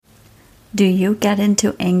Do you get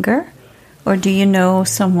into anger? Or do you know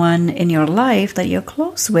someone in your life that you're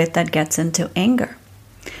close with that gets into anger?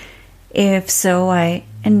 If so, I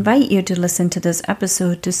invite you to listen to this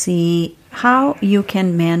episode to see how you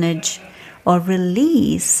can manage or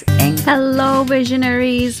release anger. Hello,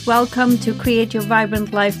 visionaries. Welcome to Create Your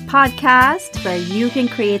Vibrant Life podcast, where you can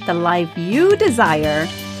create the life you desire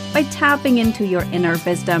by tapping into your inner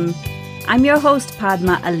wisdom. I'm your host,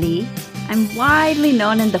 Padma Ali. I'm widely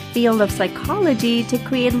known in the field of psychology to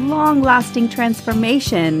create long-lasting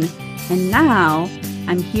transformation. And now,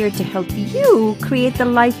 I'm here to help you create the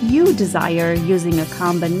life you desire using a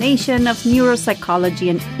combination of neuropsychology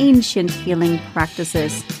and ancient healing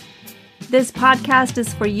practices. This podcast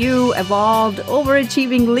is for you, evolved,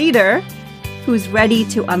 overachieving leader who's ready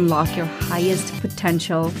to unlock your highest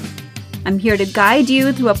potential. I'm here to guide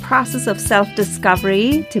you through a process of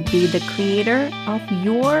self-discovery to be the creator of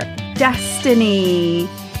your destiny.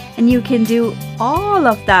 And you can do all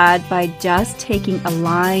of that by just taking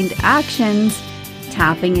aligned actions,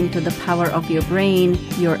 tapping into the power of your brain,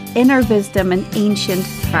 your inner wisdom, and ancient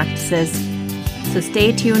practices. So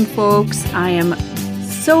stay tuned, folks. I am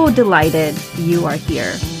so delighted you are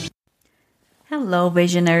here. Hello,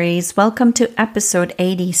 visionaries. Welcome to episode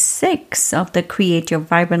 86 of the Create Your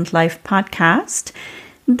Vibrant Life podcast.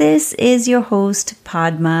 This is your host,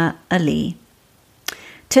 Padma Ali.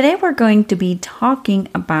 Today, we're going to be talking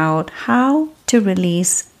about how to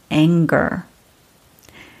release anger.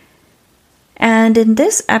 And in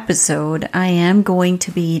this episode, I am going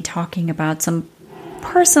to be talking about some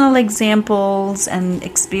personal examples and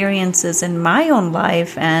experiences in my own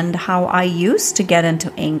life and how I used to get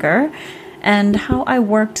into anger and how I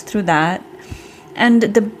worked through that. And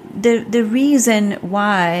the reason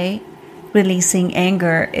why releasing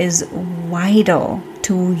anger is vital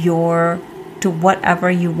to whatever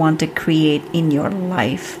you want to create in your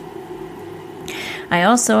life. I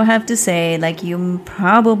also have to say, you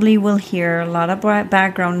probably will hear a lot of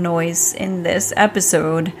background noise in this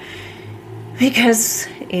episode because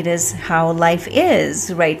it is how life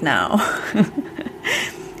is right now.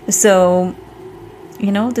 So,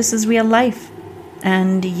 this is real life.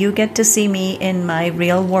 And you get to see me in my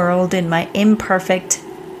real world, in my imperfect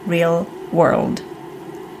real world.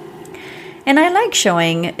 And I like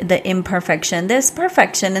showing the imperfection. There's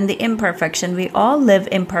perfection and the imperfection. We all live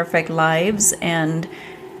imperfect lives, and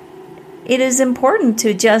it is important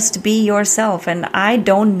to just be yourself. And I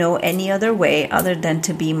don't know any other way other than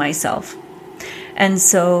to be myself. And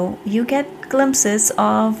so you get glimpses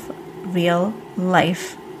of real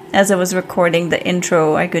life. As I was recording the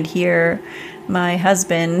intro, I could hear my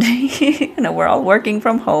husband, we're all working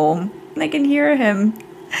from home, and I can hear him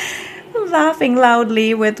laughing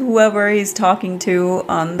loudly with whoever he's talking to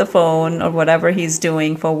on the phone or whatever he's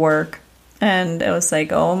doing for work. And I was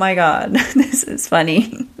like, oh my God, this is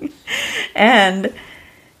funny. And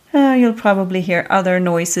you'll probably hear other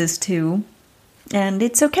noises too. And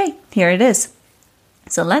it's okay. Here it is.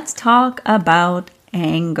 So let's talk about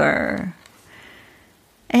anger.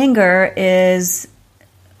 Anger is,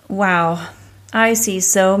 wow. I see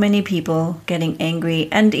so many people getting angry.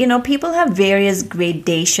 And, people have various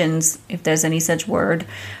gradations, if there's any such word,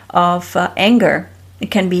 of anger.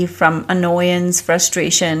 It can be from annoyance,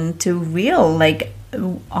 frustration, to real,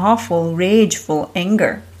 awful, rageful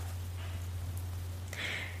anger.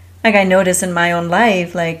 I notice in my own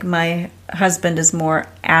life, my husband is more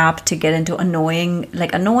apt to get into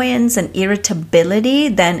annoyance and irritability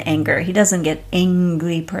than anger. He doesn't get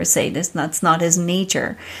angry per se. That's not his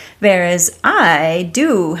nature. Whereas I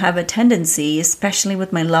do have a tendency, especially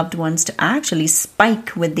with my loved ones, to actually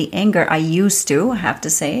spike with the anger. I used to, I have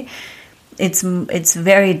to say. It's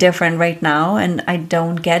very different right now, and I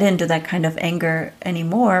don't get into that kind of anger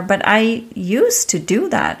anymore. But I used to do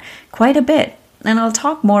that quite a bit. And I'll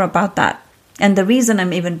talk more about that. And the reason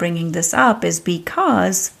I'm even bringing this up is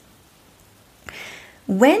because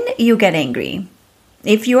when you get angry,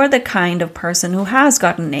 if you're the kind of person who has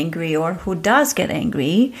gotten angry or who does get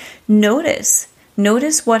angry, notice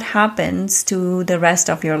what happens to the rest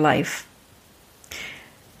of your life.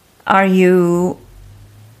 Are you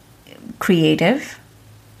creative?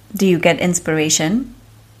 Do you get inspiration?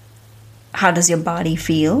 How does your body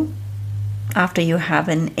feel after you have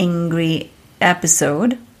an angry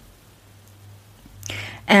episode?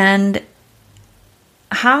 And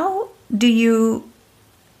how do you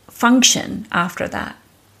function after that?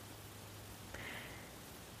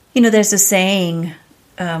 There's a saying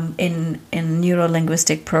in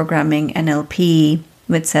neuro-linguistic programming, NLP,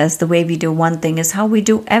 which says the way we do one thing is how we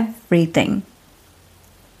do everything.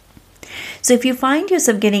 So if you find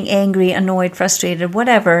yourself getting angry, annoyed, frustrated,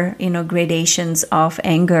 whatever, gradations of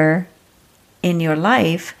anger in your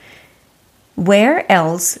life, where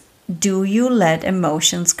else do you let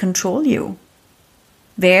emotions control you?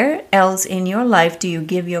 Where else in your life do you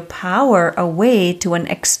give your power away to an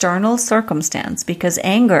external circumstance? Because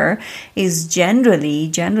anger is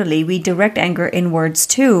generally, we direct anger inwards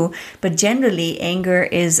too, but generally anger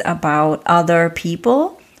is about other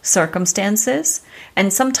people, circumstances,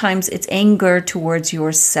 and sometimes it's anger towards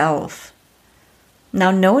yourself.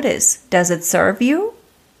 Now notice, does it serve you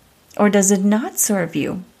or does it not serve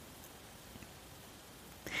you?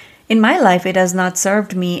 In my life, it has not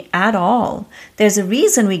served me at all. There's a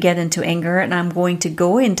reason we get into anger, and I'm going to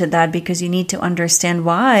go into that because you need to understand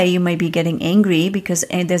why you might be getting angry, because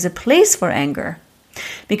there's a place for anger.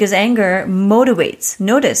 Because anger motivates.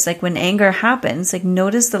 Notice, like when anger happens, like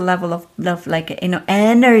notice the level of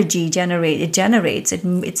energy it generates.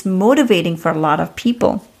 It's motivating for a lot of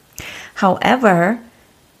people. However,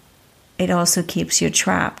 it also keeps you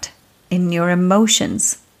trapped in your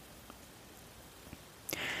emotions.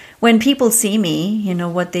 When people see me,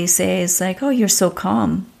 what they say is like, oh, you're so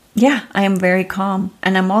calm. Yeah, I am very calm.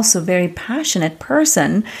 And I'm also a very passionate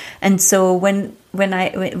person. And so when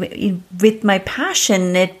with my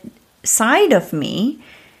passionate side of me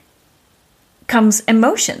comes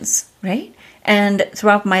emotions, right? And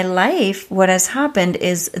throughout my life, what has happened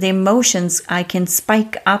is the emotions, I can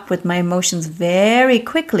spike up with my emotions very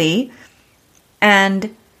quickly.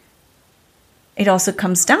 And it also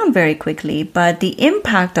comes down very quickly, but the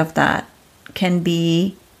impact of that can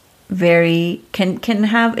be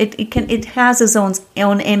it has its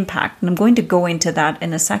own impact. And I'm going to go into that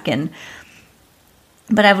in a second.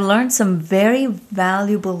 But I've learned some very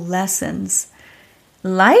valuable lessons,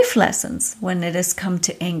 life lessons, when it has come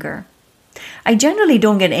to anger. I generally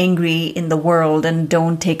don't get angry in the world and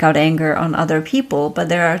don't take out anger on other people, but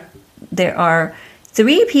there are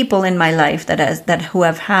 3 people in my life who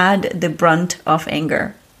have had the brunt of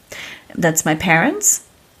anger. That's my parents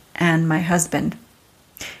and my husband.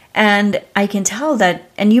 And I can tell that,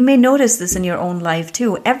 and you may notice this in your own life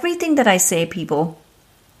too, everything that I say, people,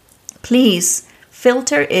 please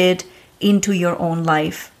filter it into your own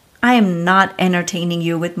life. I am not entertaining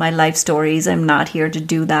you with my life stories. I'm not here to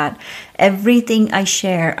do that. Everything I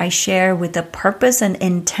share with the purpose and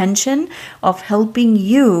intention of helping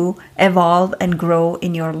you evolve and grow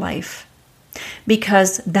in your life.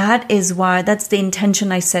 Because that's the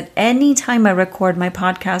intention I set anytime I record my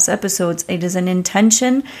podcast episodes. It is an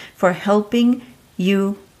intention for helping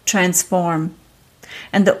you transform.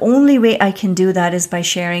 And the only way I can do that is by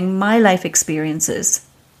sharing my life experiences.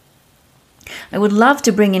 I would love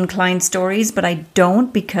to bring in client stories, but I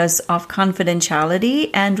don't because of confidentiality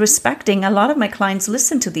and respecting. A lot of my clients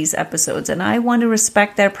listen to these episodes and I want to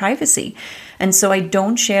respect their privacy. And so I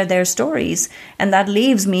don't share their stories. And that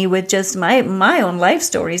leaves me with just my own life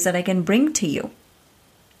stories that I can bring to you.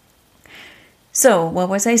 So what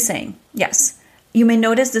was I saying? Yes. You may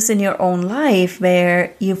notice this in your own life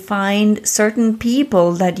where you find certain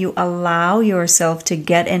people that you allow yourself to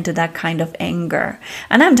get into that kind of anger.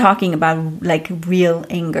 And I'm talking about like real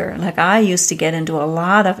anger. Like I used to get into a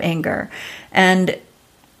lot of anger. And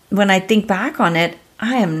when I think back on it,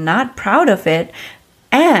 I am not proud of it.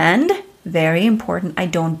 And very important, I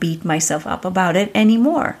don't beat myself up about it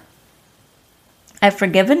anymore. I've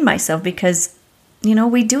forgiven myself because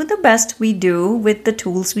we do the best we do with the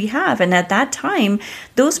tools we have. And at that time,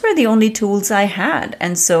 those were the only tools I had.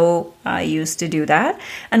 And so I used to do that.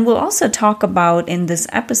 And we'll also talk about in this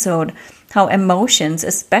episode how emotions,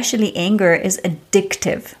 especially anger, is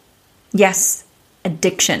addictive. Yes,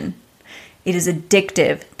 addiction. It is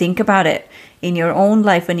addictive. Think about it. In your own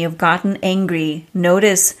life, when you've gotten angry,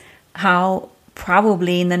 notice how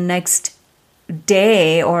probably in the next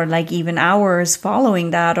day or like even hours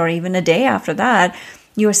following that or even a day after that,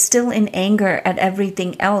 you're still in anger at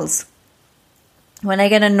everything else. When I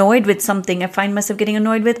get annoyed with something, I find myself getting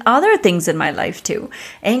annoyed with other things in my life too.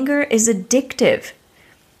 Anger is addictive.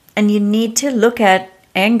 And you need to look at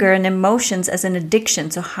anger and emotions as an addiction.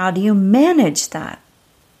 So how do you manage that?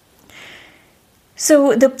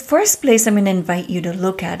 So the first place I'm going to invite you to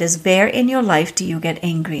look at is where in your life do you get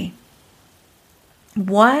angry?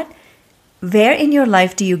 Where in your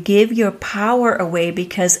life do you give your power away?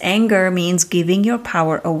 Because anger means giving your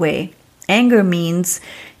power away. Anger means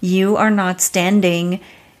you are not standing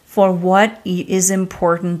for what is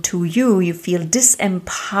important to you. You feel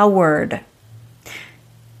disempowered.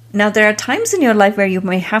 Now, there are times in your life where you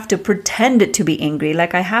may have to pretend to be angry.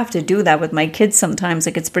 Like I have to do that with my kids sometimes.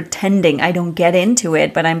 Like it's pretending. I don't get into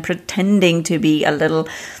it, but I'm pretending to be a little,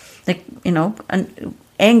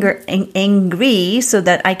 angry so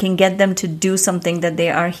that I can get them to do something that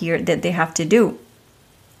they have to do.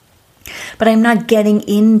 but I'm not getting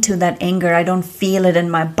into that anger. I don't feel it in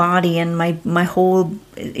my body, and my whole,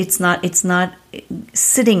 it's not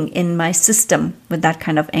sitting in my system with that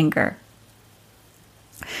kind of anger.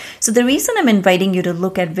 So the reason I'm inviting you to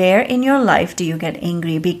look at where in your life do you get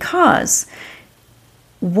angry, because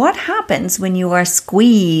what happens when you are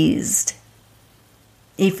squeezed?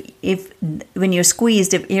 If when you're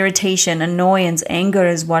squeezed, if irritation, annoyance, anger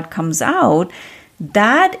is what comes out,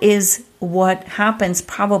 that is what happens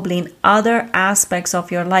probably in other aspects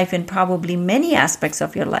of your life, in probably many aspects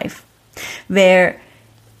of your life, where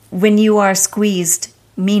when you are squeezed,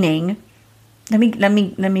 meaning, let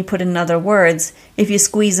me put in other words. If you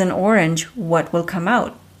squeeze an orange, what will come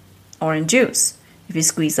out? Orange juice. If you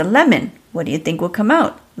squeeze a lemon, what do you think will come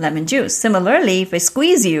out? Lemon juice. Similarly, if I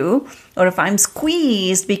squeeze you, or if I'm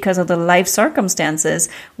squeezed because of the life circumstances,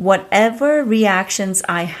 whatever reactions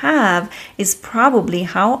I have is probably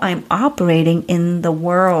how I'm operating in the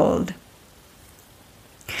world.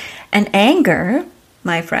 And anger,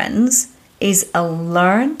 my friends, is a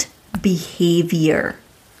learned behavior.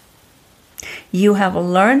 You have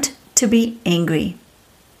learned to be angry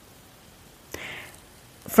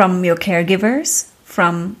from your caregivers,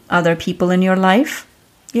 from other people in your life.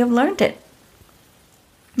 You have learned it.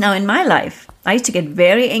 Now, in my life, I used to get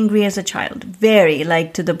very angry as a child, very,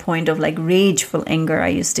 like to the point of like rageful anger I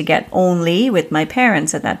used to get only with my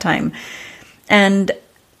parents at that time. And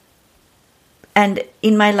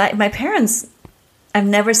in my life, my parents, I've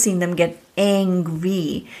never seen them get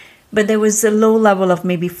angry, but there was a low level of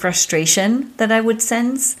maybe frustration that I would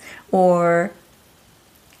sense, or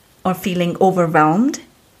feeling overwhelmed.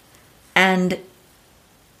 And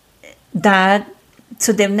that,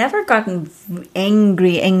 so they've never gotten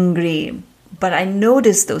angry, but I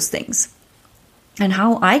noticed those things. And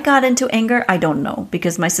how I got into anger, I don't know,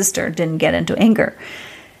 because my sister didn't get into anger.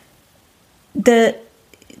 The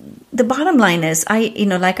bottom line is,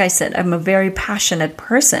 like I said, I'm a very passionate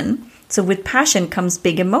person. So with passion comes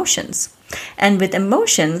big emotions. And with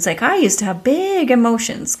emotions, like I used to have big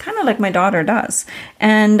emotions, kind of like my daughter does.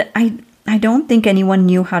 And I don't think anyone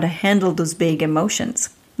knew how to handle those big emotions.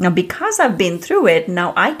 Now, because I've been through it,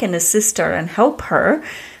 now I can assist her and help her,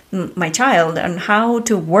 my child, on how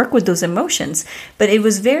to work with those emotions. But it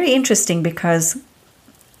was very interesting because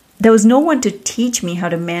there was no one to teach me how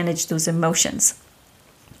to manage those emotions,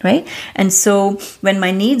 right? And so when my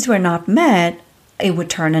needs were not met, it would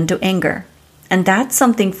turn into anger. And that's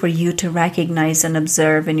something for you to recognize and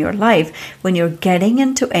observe in your life. When you're getting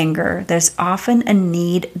into anger, there's often a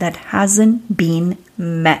need that hasn't been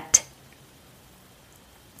met.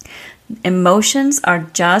 Emotions are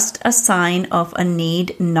just a sign of a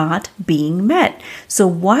need not being met. So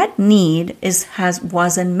what need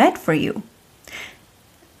wasn't met for you?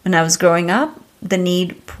 When I was growing up, the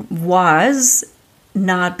need was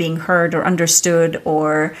not being heard or understood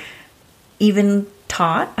or even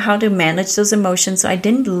taught how to manage those emotions. So I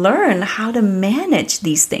didn't learn how to manage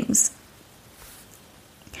these things.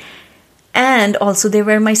 And also they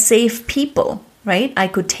were my safe people, right? I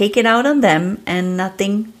could take it out on them and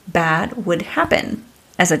nothing bad would happen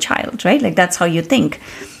as a child, right? Like that's how you think.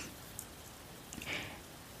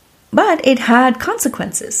 But it had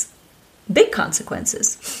consequences, big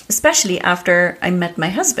consequences, especially after I met my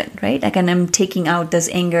husband, right? Like, and I'm taking out this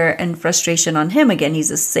anger and frustration on him again.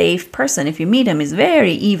 He's a safe person. If you meet him, he's a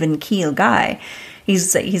very even keel guy.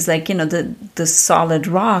 He's like, the solid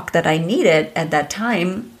rock that I needed at that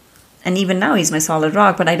time. And even now he's my solid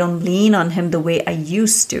rock, but I don't lean on him the way I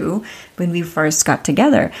used to when we first got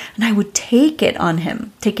together. And I would take it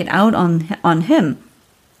out on him.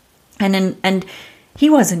 And he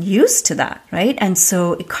wasn't used to that, right? And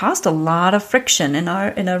so it caused a lot of friction in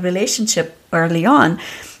our relationship early on.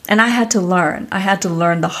 And I had to learn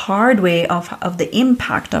the hard way of the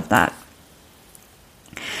impact of that.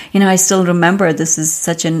 I still remember, this is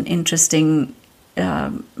such an interesting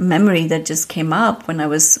memory that just came up when I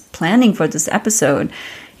was planning for this episode.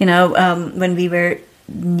 When we were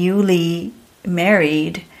newly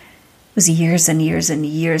married, it was years and years and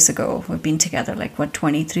years ago. We've been together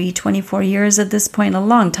 23, 24 years at this point, a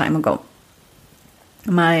long time ago.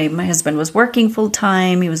 My husband was working full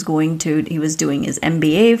time. He was doing his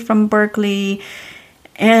MBA from Berkeley,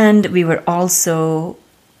 and we were also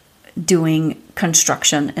doing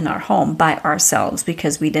construction in our home by ourselves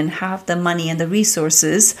because we didn't have the money and the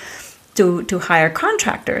resources to hire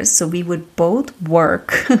contractors. So we would both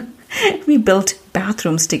work. We built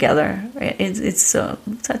bathrooms together. It's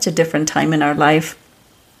such a different time in our life.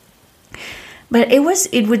 But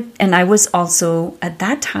and I was also at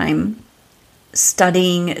that time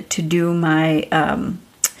studying to do my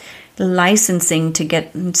licensing to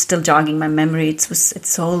get, still jogging my memory, it's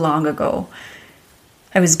so long ago.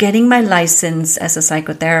 I was getting my license as a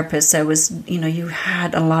psychotherapist. I was, you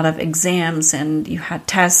had a lot of exams and you had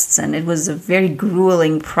tests, and it was a very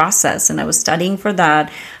grueling process. And I was studying for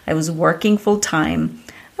that. I was working full time.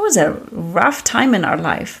 It was a rough time in our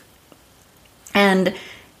life. And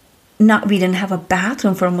we didn't have a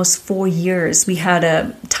bathroom for almost 4 years. We had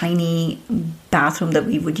a tiny bathroom that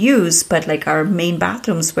we would use, but like our main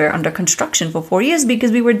bathrooms were under construction for 4 years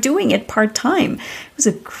because we were doing it part-time. It was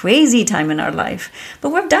a crazy time in our life, but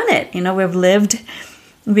we've done it.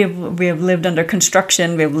 We've lived under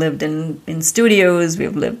construction. We've lived in studios.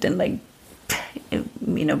 We've lived in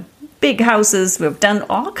big houses. We've done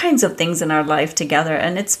all kinds of things in our life together,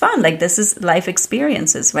 and it's fun. Like, this is life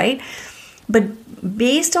experiences, right? But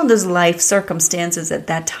based on those life circumstances at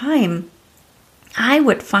that time, I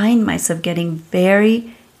would find myself getting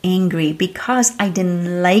very angry because I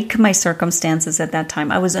didn't like my circumstances at that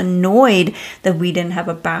time. I was annoyed that we didn't have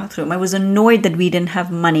a bathroom. I was annoyed that we didn't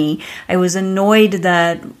have money. I was annoyed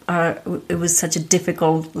that it was such a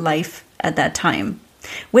difficult life at that time.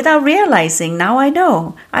 Without realizing, now I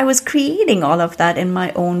know, I was creating all of that in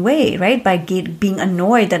my own way, right? By being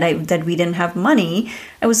annoyed that we didn't have money,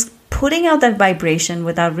 I was putting out that vibration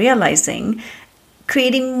without realizing,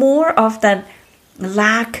 creating more of that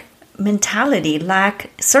lack mentality, lack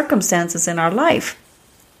circumstances in our life.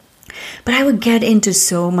 But I would get into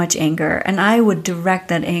so much anger, and I would direct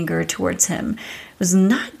that anger towards him. It was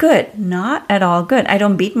not good, not at all good. I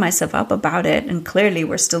don't beat myself up about it, and clearly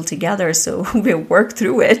we're still together, so we'll work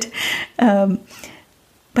through it.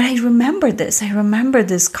 But I remember this. I remember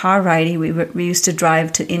this car ride. We used to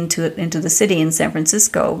drive into the city in San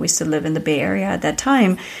Francisco. We used to live in the Bay Area at that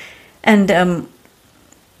time, and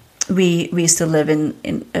we used to live in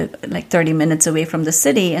like 30 minutes away from the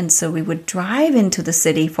city, and so we would drive into the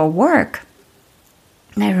city for work.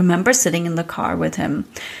 And I remember sitting in the car with him,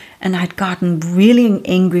 and I'd gotten really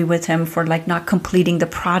angry with him for like not completing the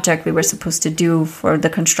project we were supposed to do for the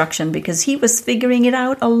construction, because he was figuring it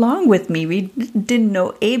out along with me. We didn't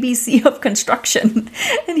know ABC of construction.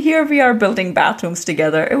 And here we are building bathrooms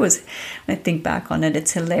together. It was, I think back on it,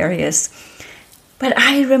 it's hilarious. But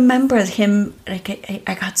I remember him, like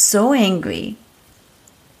I got so angry.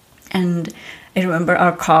 And I remember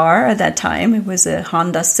our car at that time, it was a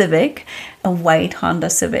Honda Civic, a white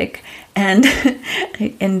Honda Civic. And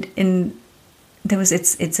there was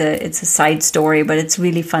it's a side story, but it's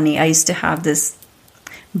really funny. I used to have this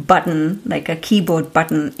button, like a keyboard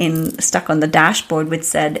button stuck on the dashboard, which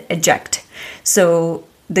said eject. So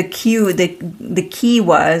the key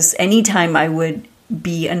was anytime I would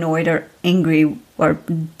be annoyed or angry or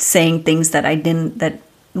saying things that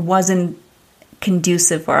wasn't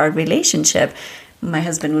conducive for our relationship, my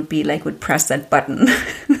husband would press that button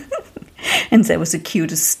and say it was a cue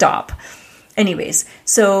to stop. Anyways,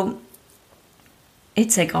 so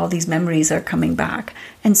it's like all these memories are coming back.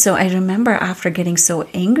 And so I remember after getting so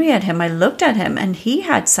angry at him, I looked at him and he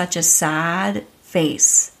had such a sad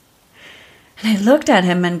face. And I looked at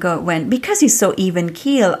him and went, because he's so even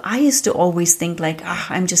keel, I used to always think like,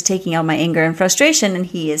 I'm just taking out my anger and frustration and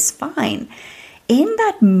he is fine. In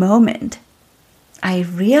that moment, I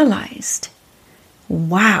realized,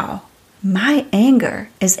 wow, my anger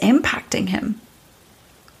is impacting him.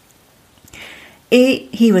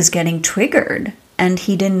 He was getting triggered and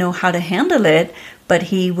he didn't know how to handle it, but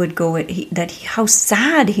he would how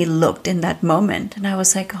sad he looked in that moment. And I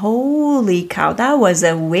was like, holy cow, that was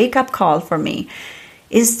a wake-up call for me.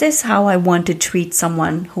 Is this how I want to treat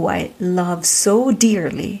someone who I love so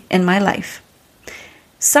dearly in my life?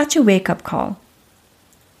 Such a wake-up call.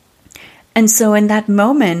 And so in that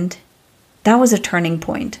moment, that was a turning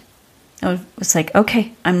point. I was like,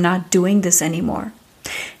 okay, I'm not doing this anymore.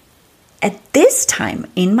 At this time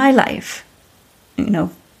in my life,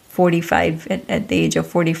 45, at the age of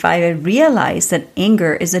 45, I realized that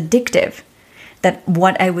anger is addictive. That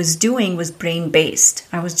what I was doing was brain-based.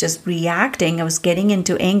 I was just reacting. I was getting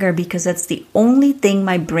into anger because that's the only thing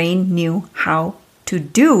my brain knew how to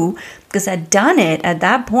do, because I'd done it at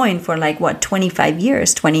that point for 25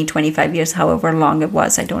 years, however long it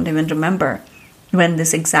was. I don't even remember when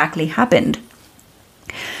this exactly happened.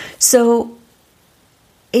 So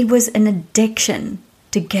it was an addiction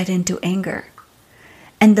to get into anger.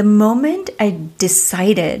 And the moment I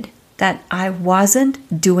decided that I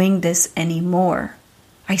wasn't doing this anymore,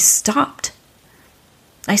 I stopped.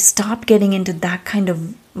 I stopped getting into that kind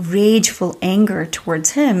of rageful anger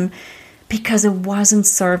towards him because it wasn't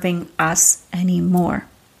serving us anymore.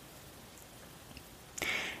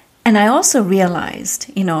 And I also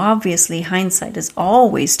realized, obviously hindsight is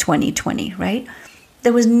always 20/20, right?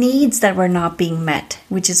 There was needs that were not being met,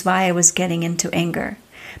 which is why I was getting into anger.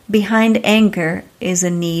 Behind anger is a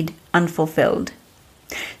need unfulfilled.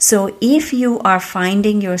 So if you are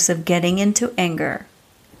finding yourself getting into anger,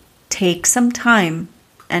 take some time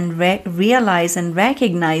and realize and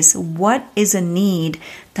recognize what is a need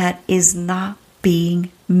that is not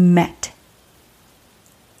being met.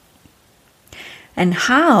 And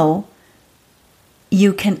how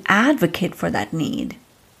you can advocate for that need.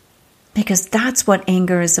 Because that's what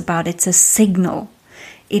anger is about. It's a signal.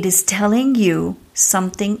 It is telling you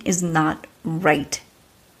something is not right.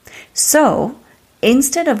 So,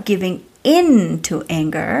 instead of giving in to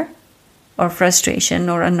anger or frustration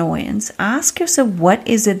or annoyance, ask yourself, what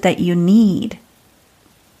is it that you need?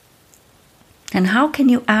 And how can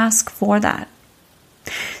you ask for that?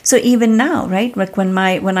 So even now, right, like when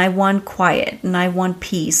I want quiet and I want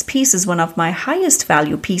peace is one of my highest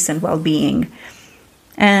value, peace and well-being.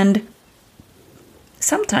 And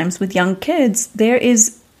sometimes with young kids, there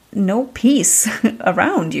is no peace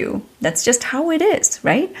around you. That's just how it is,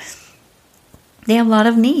 right? They have a lot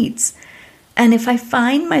of needs. And if I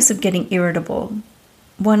find myself getting irritable,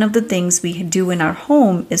 one of the things we do in our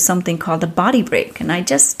home is something called a body break. And I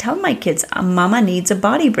just tell my kids, Mama needs a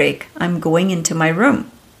body break. I'm going into my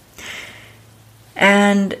room.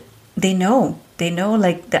 And they know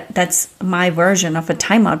like that's my version of a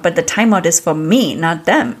timeout. But the timeout is for me, not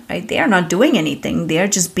them, right? They are not doing anything. They are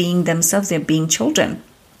just being themselves. They're being children.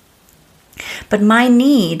 But my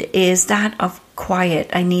need is that of quiet.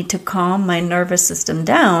 I need to calm my nervous system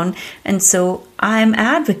down. And so I'm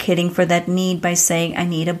advocating for that need by saying I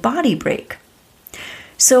need a body break.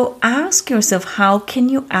 So ask yourself, how can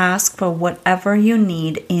you ask for whatever you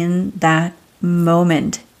need in that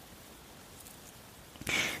moment?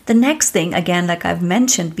 The next thing, again, like I've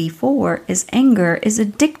mentioned before, is anger is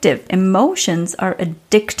addictive. Emotions are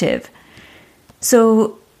addictive.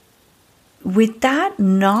 So with that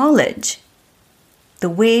knowledge, the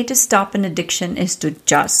way to stop an addiction is to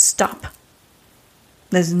just stop.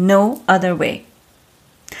 There's no other way.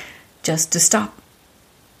 Just to stop.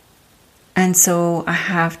 And so I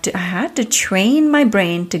had to train my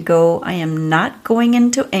brain to go, I am not going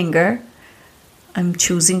into anger. I'm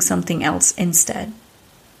choosing something else instead.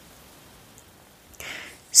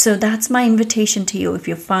 So that's my invitation to you. If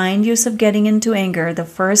you find yourself getting into anger, the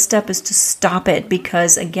first step is to stop it.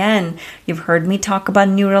 Because again, you've heard me talk about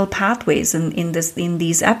neural pathways in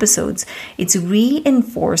these episodes. It's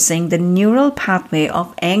reinforcing the neural pathway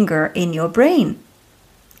of anger in your brain.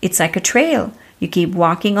 It's like a trail. You keep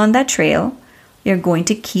walking on that trail, you're going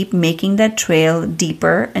to keep making that trail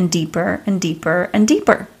deeper and deeper and deeper and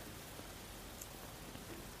deeper.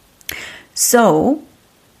 So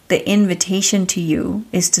the invitation to you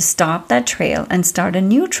is to stop that trail and start a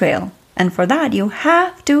new trail. And for that, you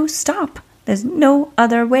have to stop. There's no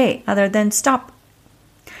other way other than stop.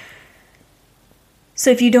 So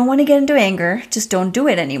if you don't want to get into anger, just don't do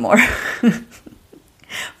it anymore.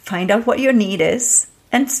 Find out what your need is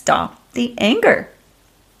and stop the anger.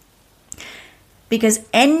 Because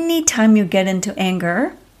anytime you get into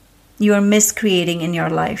anger, you are miscreating in your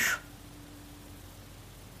life.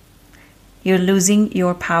 You're losing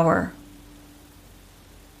your power.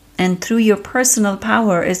 And through your personal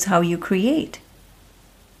power is how you create.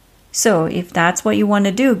 So if that's what you want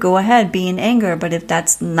to do, go ahead, be in anger. But if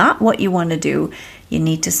that's not what you want to do, you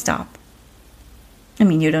need to stop. I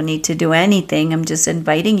mean, you don't need to do anything. I'm just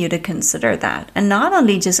inviting you to consider that. And not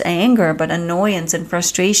only just anger, but annoyance and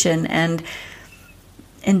frustration and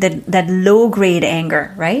that low-grade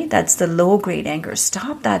anger, right? That's the low-grade anger.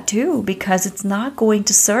 Stop that too, because it's not going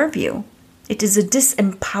to serve you. It is a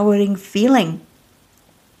disempowering feeling.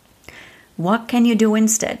 What can you do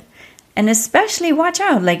instead? And especially watch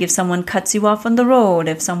out, like if someone cuts you off on the road,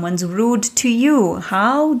 if someone's rude to you,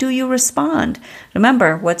 how do you respond?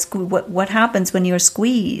 Remember, what happens when you're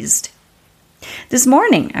squeezed? This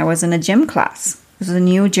morning, I was in a gym class. This was a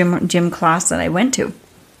new gym class that I went to.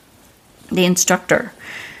 The instructor,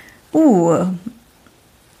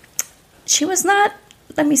 she was not,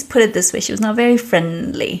 let me put it this way, she was not very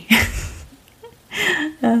friendly.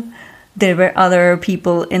 There were other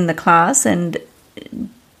people in the class and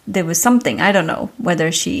there was something, I don't know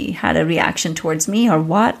whether she had a reaction towards me or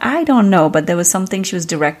what, I don't know, but there was something she was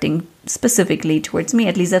directing specifically towards me.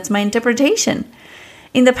 At least that's my interpretation.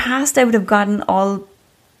 In the past, I would have gotten all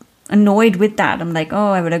annoyed with that. I'm like,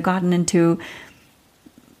 I would have gotten into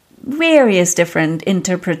various different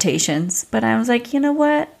interpretations. But I was like, you know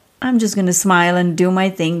what? I'm just going to smile and do my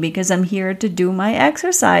thing because I'm here to do my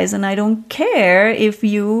exercise. And I don't care if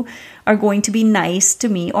you are going to be nice to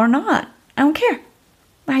me or not. I don't care.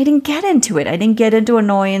 But I didn't get into it. I didn't get into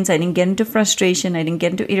annoyance. I didn't get into frustration. I didn't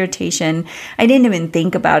get into irritation. I didn't even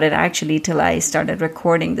think about it actually till I started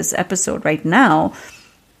recording this episode right now,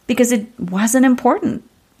 because it wasn't important.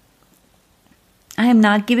 I am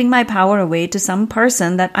not giving my power away to some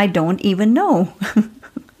person that I don't even know.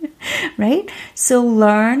 Right? So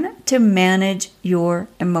learn to manage your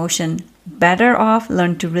emotion. Better off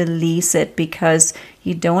learn to release it, because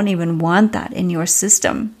you don't even want that in your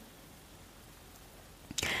system.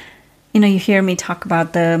 You hear me talk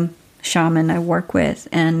about the shaman I work with,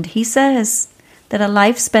 and he says that a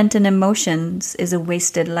life spent in emotions is a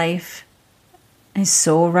wasted life. He's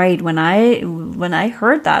so right. When I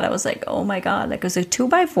heard that, I was like, oh my God, like it was a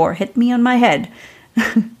 2x4 hit me on my head.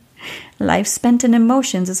 Life spent in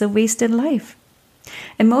emotions is a wasted life.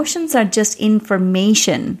 Emotions are just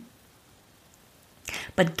information.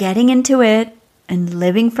 But getting into it and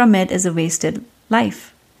living from it is a wasted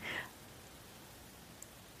life.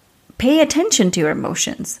 Pay attention to your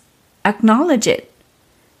emotions. Acknowledge it.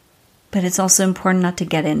 But it's also important not to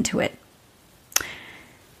get into it.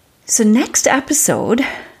 So next episode,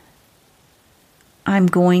 I'm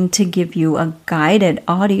going to give you a guided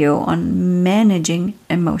audio on managing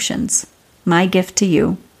emotions. My gift to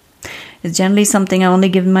you. It's generally something I only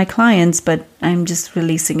give my clients, but I'm just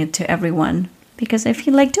releasing it to everyone because I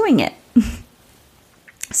feel like doing it.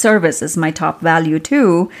 Service is my top value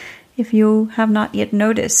too, if you have not yet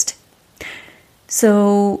noticed.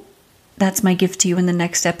 So that's my gift to you in the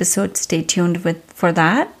next episode. Stay tuned for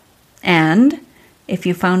that. And if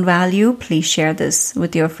you found value, please share this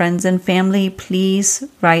with your friends and family. Please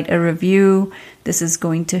write a review. This is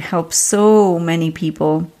going to help so many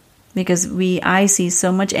people, because I see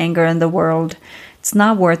so much anger in the world. It's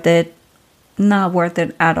not worth it. Not worth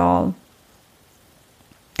it at all.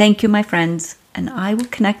 Thank you, my friends, and I will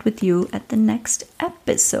connect with you at the next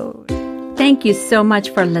episode. Thank you so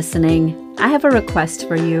much for listening. I have a request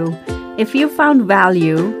for you. If you found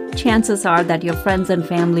value, chances are that your friends and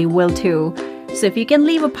family will too. So if you can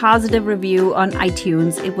leave a positive review on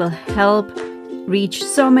iTunes, it will help reach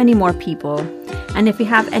so many more people. And if you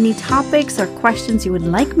have any topics or questions you would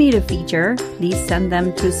like me to feature, please send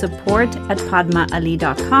them to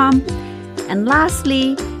support@padmaali.com. And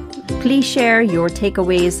lastly, please share your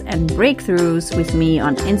takeaways and breakthroughs with me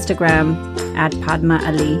on Instagram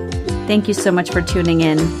 @PadmaAli. Thank you so much for tuning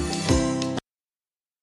in.